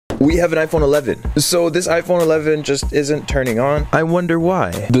we have an iPhone 11. So this iPhone 11 just isn't turning on. I wonder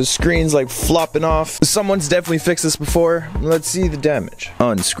why. The screen's like flopping off. Someone's definitely fixed this before. Let's see the damage.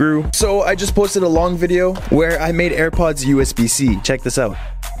 Unscrew. So I just posted a long video where I made AirPods USB-C. Check this out.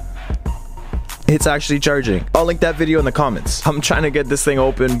 It's actually charging. I'll link that video in the comments. I'm trying to get this thing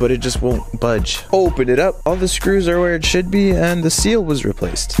open, but it just won't budge. Open it up. All the screws are where it should be, and the seal was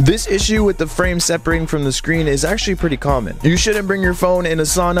replaced. This issue with the frame separating from the screen is actually pretty common. You shouldn't bring your phone in a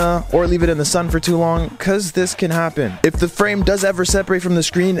sauna or leave it in the sun for too long, because this can happen. If the frame does ever separate from the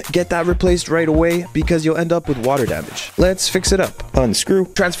screen, get that replaced right away, because you'll end up with water damage. Let's fix it up. Unscrew.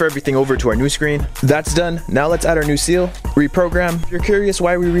 Transfer everything over to our new screen. That's done. Now let's add our new seal. Reprogram. If you're curious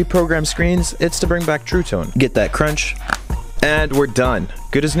why we reprogram screens, it's to bring back True Tone. Get that crunch, and we're done.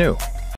 Good as new.